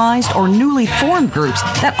 localized, or newly formed groups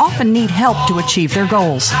that often need help to achieve their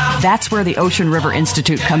goals. That's where the Ocean River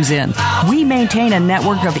Institute comes in. We maintain a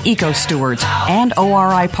network of eco-stewards and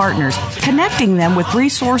ORI partners, connecting them with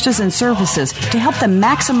resources and services to help them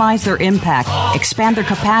maximize their impact, expand their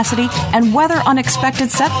capacity, and weather unexpected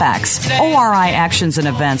setbacks. ORI actions and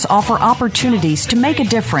events offer opportunities to make a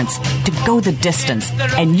difference, to go the distance,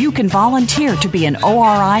 and you can volunteer to be an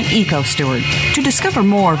ORI eco-steward. To discover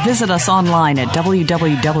more, visit us online at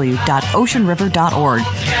www.oceanriver.org.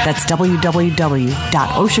 That's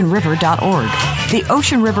www.oceanriver.org. The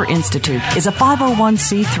Ocean River Institute is a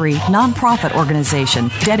 501c3 nonprofit organization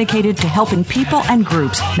dedicated to helping people and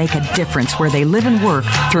groups make a difference where they live and work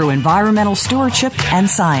through environmental stewardship and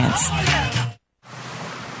science.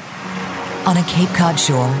 On a Cape Cod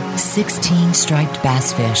shore, 16 striped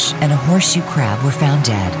bass fish and a horseshoe crab were found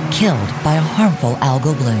dead, killed by a harmful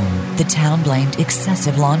algal bloom. The town blamed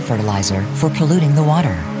excessive lawn fertilizer for polluting the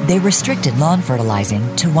water. They restricted lawn fertilizing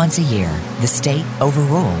to once a year. The state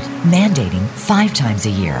overruled, mandating 5 times a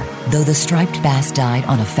year. Though the striped bass died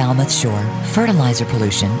on a Falmouth shore, fertilizer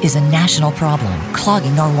pollution is a national problem,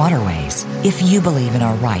 clogging our waterways. If you believe in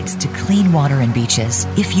our rights to clean water and beaches,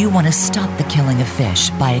 if you want to stop the killing of fish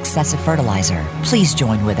by excessive fertilizer, please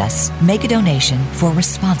join with us. Make a donation for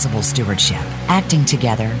responsible stewardship. Acting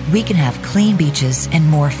together, we can have clean beaches and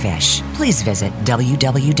more fish. Please visit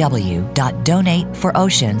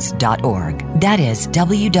www.donateforoceans.org. That is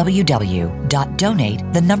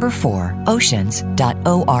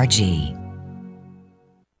www.donate4oceans.org.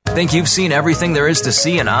 Think you've seen everything there is to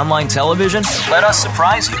see in online television? Let us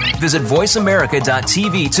surprise you. Visit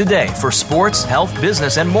voiceamerica.tv today for sports, health,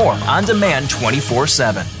 business, and more on demand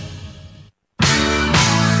 24/7.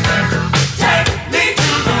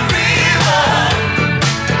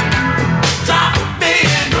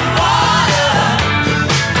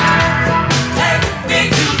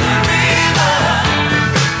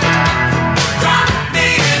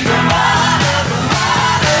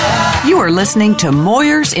 You are listening to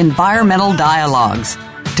Moyer's Environmental Dialogues.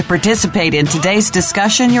 To participate in today's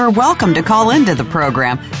discussion, you're welcome to call into the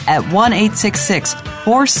program at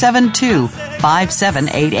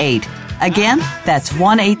 1-866-472-5788. Again, that's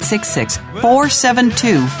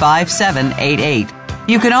 1-866-472-5788.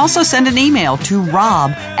 You can also send an email to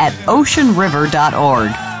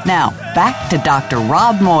rob@oceanriver.org. Now, back to Dr.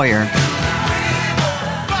 Rob Moyer.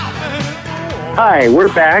 Hi,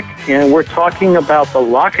 we're back, and we're talking about the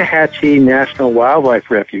Lokahatchee National Wildlife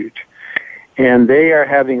Refuge. And they are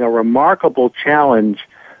having a remarkable challenge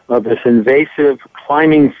of this invasive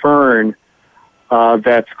climbing fern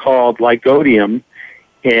that's called Lygodium,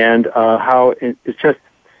 and how it's just,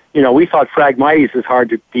 we thought Phragmites is hard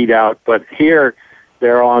to beat out, but here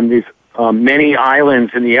they're on these many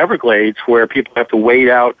islands in the Everglades where people have to wade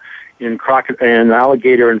out in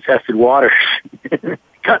alligator-infested waters,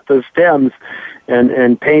 cut the stems,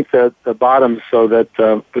 and paint the bottoms so that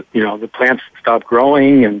the plants stop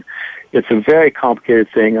growing. And it's a very complicated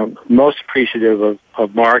thing. I'm most appreciative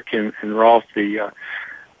of Mark and Rolf, the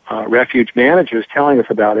refuge managers, telling us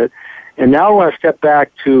about it. And now I want to step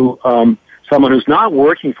back to someone who's not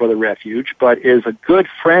working for the refuge, but is a good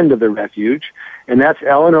friend of the refuge, and that's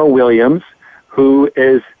Eleanor Williams, who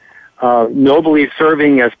is nobly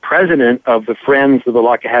serving as president of the Friends of the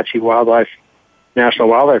Lokahatchee National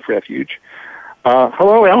Wildlife Refuge.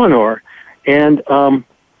 Hello, Eleanor. And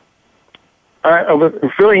I was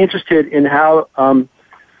really interested in how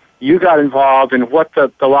you got involved and what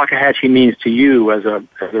the Lokahatchee means to you as a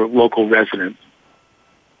local resident.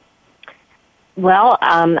 Well,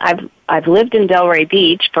 I've lived in Delray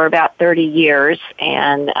Beach for about 30 years,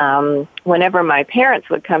 and whenever my parents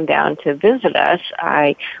would come down to visit us,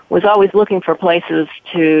 I was always looking for places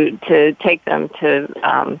to take them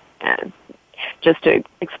to just to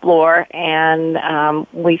explore, and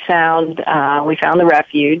we found the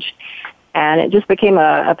refuge. And it just became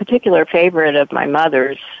a particular favorite of my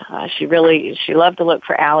mother's. She loved to look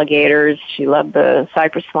for alligators. She loved the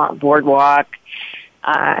Cypress Swamp Boardwalk.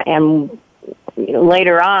 And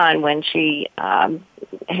later on, when she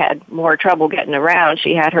had more trouble getting around,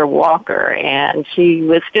 she had her walker, and she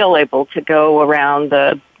was still able to go around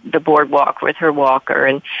the boardwalk with her walker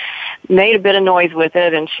and made a bit of noise with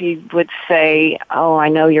it. And she would say, "Oh, I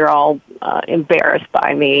know you're all embarrassed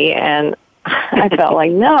by me." And I felt like,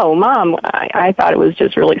 no, Mom, I thought it was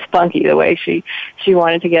just really spunky the way she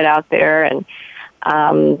wanted to get out there. And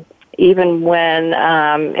even when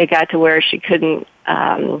it got to where she couldn't,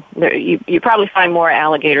 you probably find more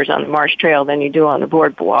alligators on the Marsh Trail than you do on the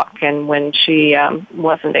boardwalk. And when she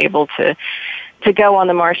wasn't able to go on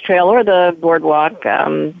the Marsh Trail or the boardwalk,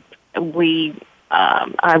 I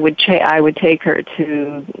would take her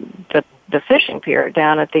to the fishing pier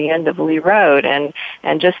down at the end of Lee Road, and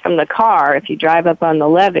just from the car, if you drive up on the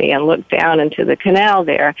levee and look down into the canal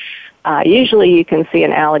there, usually you can see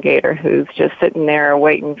an alligator who's just sitting there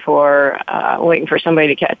waiting for somebody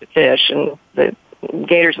to catch the fish, and the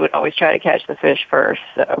gators would always try to catch the fish first.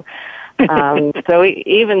 So, so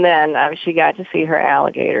even then, she got to see her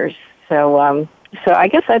alligators. So I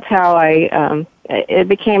guess that's how it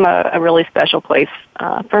became a really special place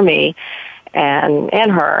for me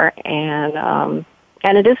and her, and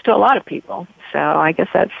it is to a lot of people. So I guess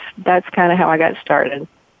that's kind of how I got started.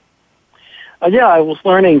 Yeah, I was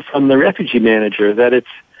learning from the refugee manager that it's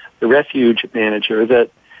the refuge manager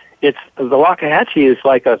that it's the Lokahatchee is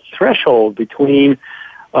like a threshold between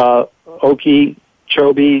Okeechobee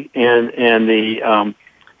and the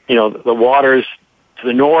the waters to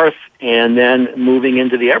the north, and then moving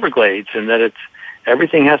into the Everglades, and that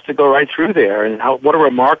everything has to go right through there. And what a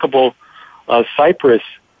remarkable cypress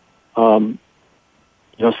stand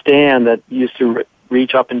that used to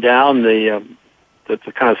reach up and down the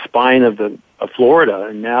kind of spine of Florida,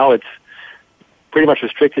 and now it's pretty much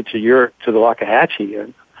restricted to the Lokahatchee.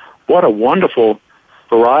 And what a wonderful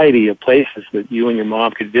variety of places that you and your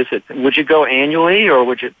mom could visit. Would you go annually, or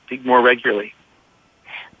would it be more regularly?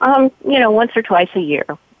 Once or twice a year.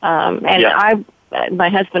 My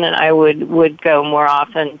husband and I would go more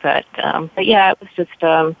often, but yeah, it was just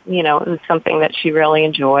it was something that she really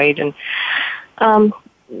enjoyed, and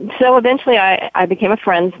so eventually I became a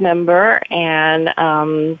Friends member,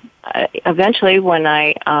 and eventually when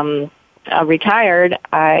I retired,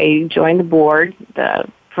 I joined the board, the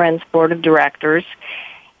Friends Board of Directors,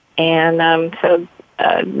 and so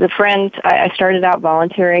the Friends, I started out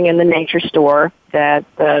volunteering in the nature store that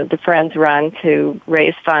the Friends run to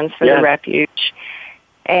raise funds for the refuge.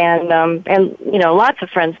 And lots of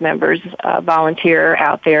Friends members volunteer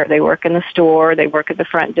out there. They work in the store, they work at the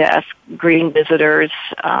front desk, greeting visitors,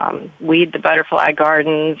 weed the butterfly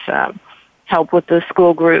gardens, help with the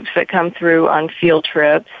school groups that come through on field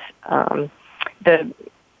trips.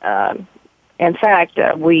 In fact,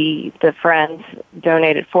 the Friends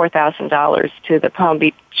donated $4,000 to the Palm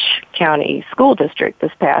Beach County School District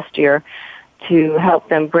this past year to help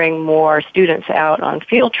them bring more students out on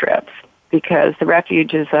field trips, because the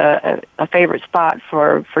refuge is a favorite spot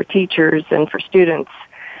for teachers and for students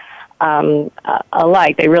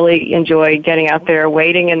alike. They really enjoy getting out there,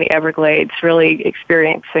 wading in the Everglades, really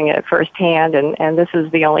experiencing it firsthand, and this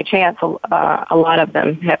is the only chance a lot of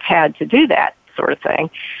them have had to do that sort of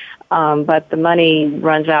thing. but the money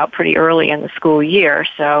runs out pretty early in the school year,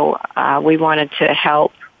 so we wanted to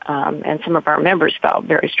help, and some of our members felt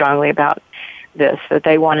very strongly about this, that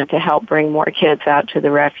they wanted to help bring more kids out to the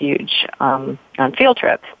refuge on field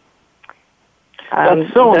trips.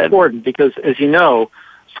 That's so important because, as you know,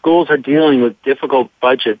 schools are dealing with difficult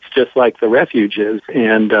budgets just like the refuge is,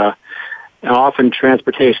 and often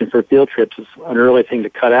transportation for field trips is an early thing to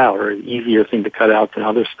cut out or an easier thing to cut out than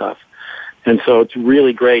other stuff. And so it's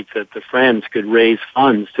really great that the Friends could raise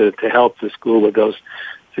funds to help the school with those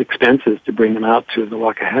expenses to bring them out to the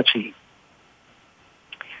Waxahachie.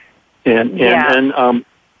 And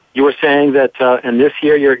you were saying that, and this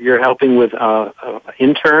year you're helping with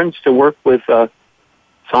interns to work with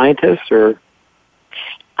scientists, or?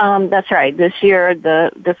 That's right. This year,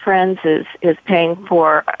 the Friends is paying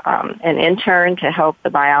for an intern to help the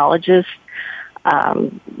biologist.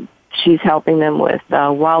 She's helping them with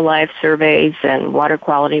wildlife surveys and water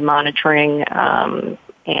quality monitoring, and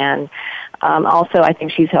also I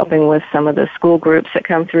think she's helping with some of the school groups that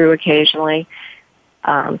come through occasionally.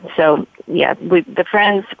 So, yeah, the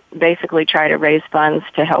Friends basically try to raise funds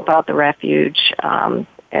to help out the refuge, and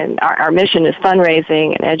our mission is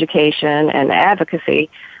fundraising and education and advocacy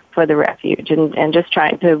for the refuge, and just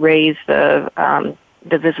trying to raise the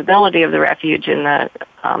visibility of the refuge in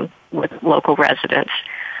with local residents.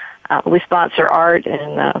 We sponsor art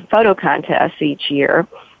and photo contests each year,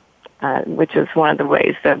 which is one of the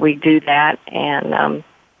ways that we do that. And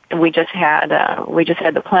we just had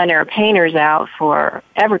the plein air painters out for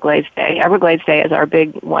Everglades Day. Everglades Day is our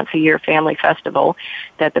big once-a-year family festival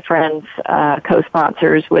that the Friends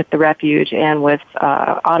co-sponsors with the refuge and with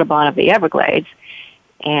Audubon of the Everglades.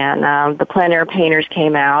 And the plein air painters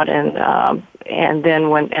came out, and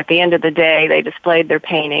then when at the end of the day they displayed their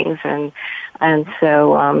paintings, and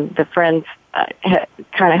so the Friends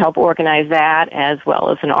kind of help organize that, as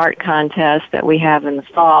well as an art contest that we have in the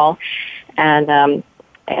fall. And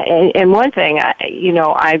one thing,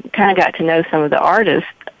 I kind of got to know some of the artists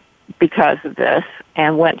because of this,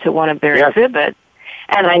 and went to one of their exhibits,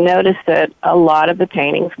 and I noticed that a lot of the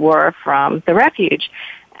paintings were from the refuge.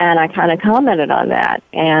 And I kind of commented on that,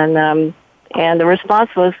 and the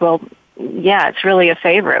response was, well, yeah, it's really a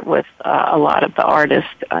favorite with a lot of the artists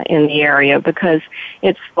in the area, because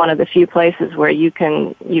it's one of the few places where you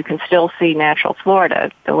can still see natural Florida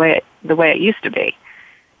the way it used to be.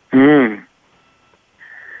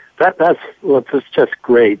 That's just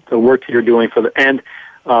great, the work that you're doing for and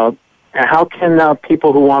how can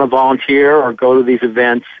people who want to volunteer or go to these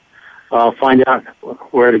events find out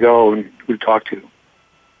where to go and who to talk to?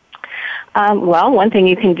 Well, one thing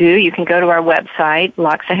you can do, you can go to our website,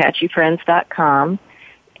 LoxahatcheeFriends.com,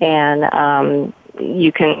 and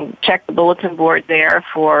you can check the bulletin board there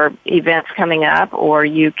for events coming up, or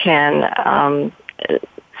you can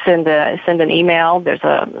send an email. There's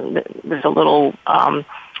a little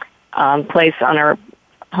place on our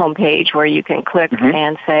homepage where you can click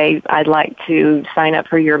and say, I'd like to sign up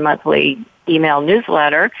for your monthly email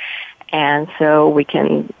newsletter, and so we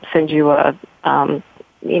can send you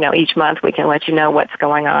each month we can let you know what's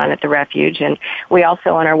going on at the refuge. And we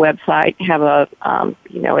also on our website have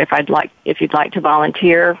if you'd like to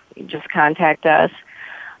volunteer, just contact us.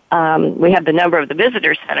 We have the number of the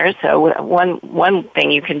visitor center, so one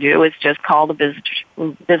thing you can do is just call the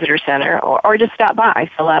visitor center, or just stop by,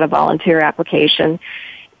 fill out a volunteer application,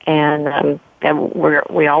 and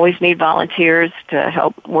we always need volunteers to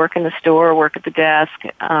help work in the store, work at the desk.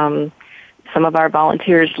 Some of our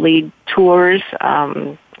volunteers lead tours.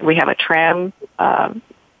 We have a tram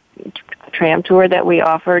tour that we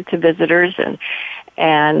offer to visitors,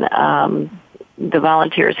 and the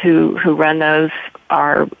volunteers who run those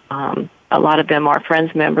are a lot of them are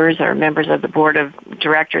Friends members or members of the board of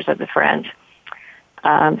directors of the Friends.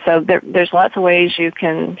 So there's lots of ways you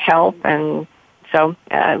can help, and so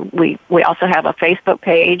we also have a Facebook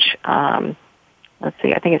page. Let's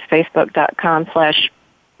see, I think it's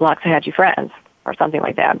facebook.com/Waxahachie Friends or something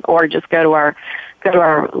like that, or just go to our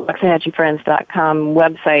LoxahatcheeFriends.com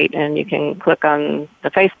website, and you can click on the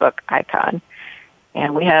Facebook icon.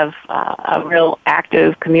 And we have a real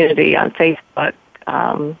active community on Facebook.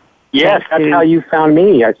 Yes, that's how you found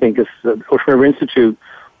me. I think the Ocean River Institute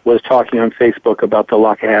was talking on Facebook about the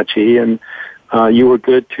Waxahachie, and you were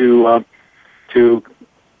good to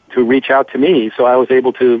reach out to me, so I was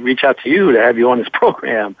able to reach out to you to have you on this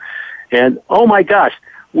program. And oh my gosh,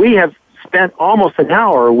 we have spent almost an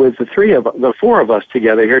hour with the four of us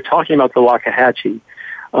together here talking about the Waxahachie.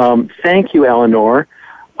 Thank you, Eleanor.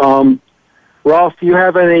 Rolf, do you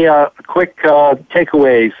have any quick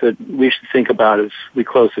takeaways that we should think about as we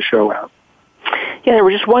close the show out? Yeah, there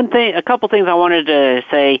were just a couple things I wanted to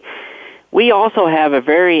say. We also have a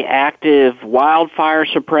very active wildfire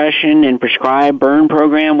suppression and prescribed burn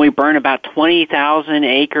program. We burn about 20,000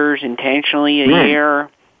 acres intentionally a year.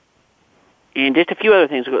 And just a few other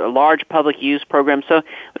things, a large public use program. So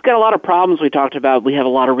we've got a lot of problems we talked about. We have a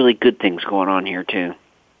lot of really good things going on here, too.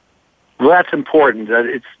 Well, that's important.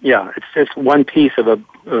 It's just one piece of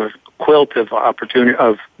a quilt of opportunity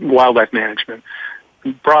of wildlife management.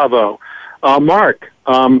 Bravo. Mark,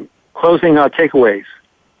 closing takeaways.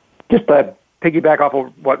 Just to piggyback off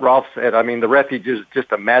of what Rolf said, I mean, the refuge is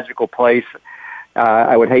just a magical place.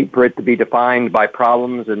 I would hate for it to be defined by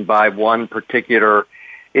problems and by one particular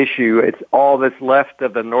issue. It's all that's left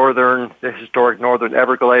of the historic northern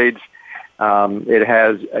Everglades. It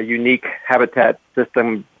has a unique habitat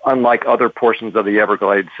system unlike other portions of the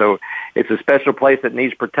Everglades. So it's a special place that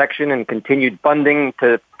needs protection and continued funding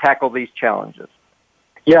to tackle these challenges.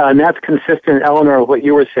 Yeah, and that's consistent, Eleanor, with what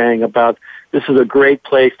you were saying about this is a great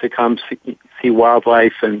place to come see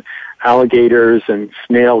wildlife and alligators and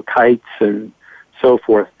snail kites and so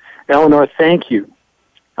forth. Eleanor, thank you.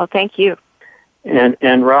 Oh, thank you.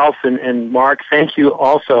 And Ralph and Mark, thank you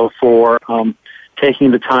also for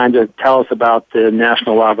taking the time to tell us about the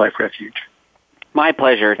National Wildlife Refuge. My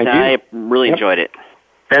pleasure. I really enjoyed it.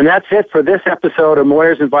 And that's it for this episode of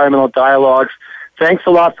Moyer's Environmental Dialogues. Thanks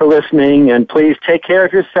a lot for listening, and please take care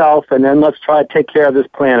of yourself, and then let's try to take care of this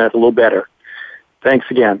planet a little better. Thanks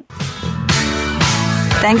again.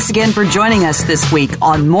 Thanks again for joining us this week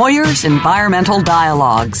on Moyer's Environmental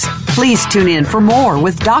Dialogues. Please tune in for more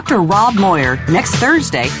with Dr. Rob Moyer next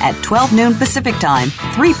Thursday at 12 noon Pacific Time,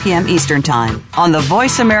 3 p.m. Eastern Time on the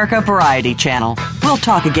Voice America Variety Channel. We'll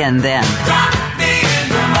talk again then.